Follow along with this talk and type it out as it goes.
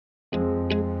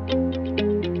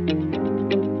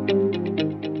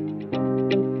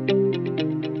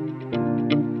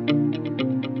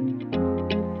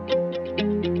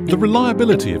The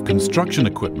reliability of construction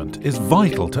equipment is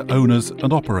vital to owners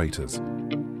and operators,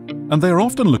 and they are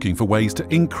often looking for ways to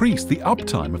increase the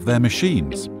uptime of their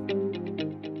machines.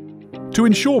 To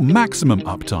ensure maximum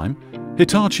uptime,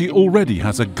 Hitachi already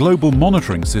has a global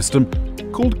monitoring system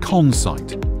called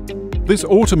ConSite. This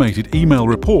automated email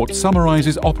report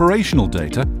summarizes operational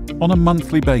data on a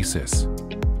monthly basis.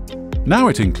 Now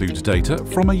it includes data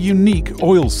from a unique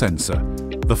oil sensor,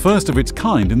 the first of its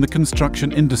kind in the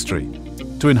construction industry,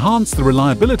 to enhance the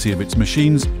reliability of its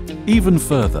machines even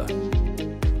further.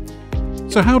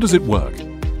 So how does it work?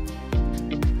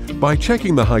 By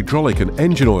checking the hydraulic and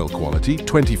engine oil quality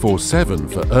 24/7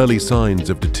 for early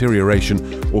signs of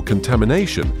deterioration or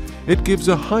contamination, it gives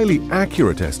a highly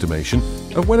accurate estimation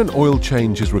of when an oil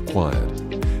change is required.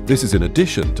 This is in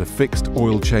addition to fixed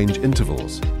oil change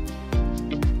intervals.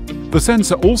 The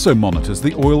sensor also monitors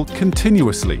the oil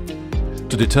continuously.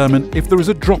 To determine if there is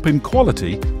a drop in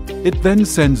quality, it then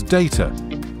sends data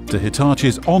to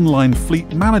Hitachi's online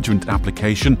fleet management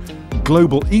application,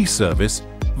 Global e-Service,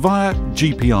 via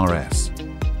GPRS.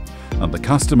 And the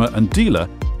customer and dealer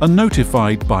are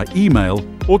notified by email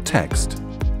or text.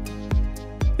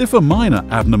 If a minor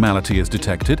abnormality is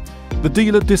detected, the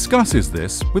dealer discusses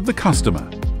this with the customer.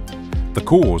 The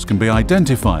cause can be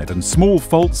identified and small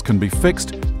faults can be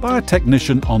fixed by a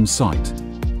technician on site.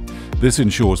 This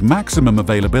ensures maximum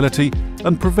availability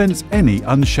and prevents any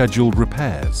unscheduled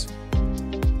repairs.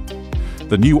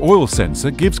 The new oil sensor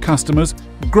gives customers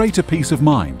greater peace of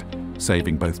mind,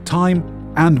 saving both time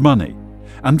and money,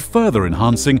 and further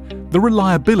enhancing the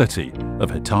reliability of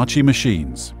Hitachi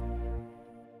machines.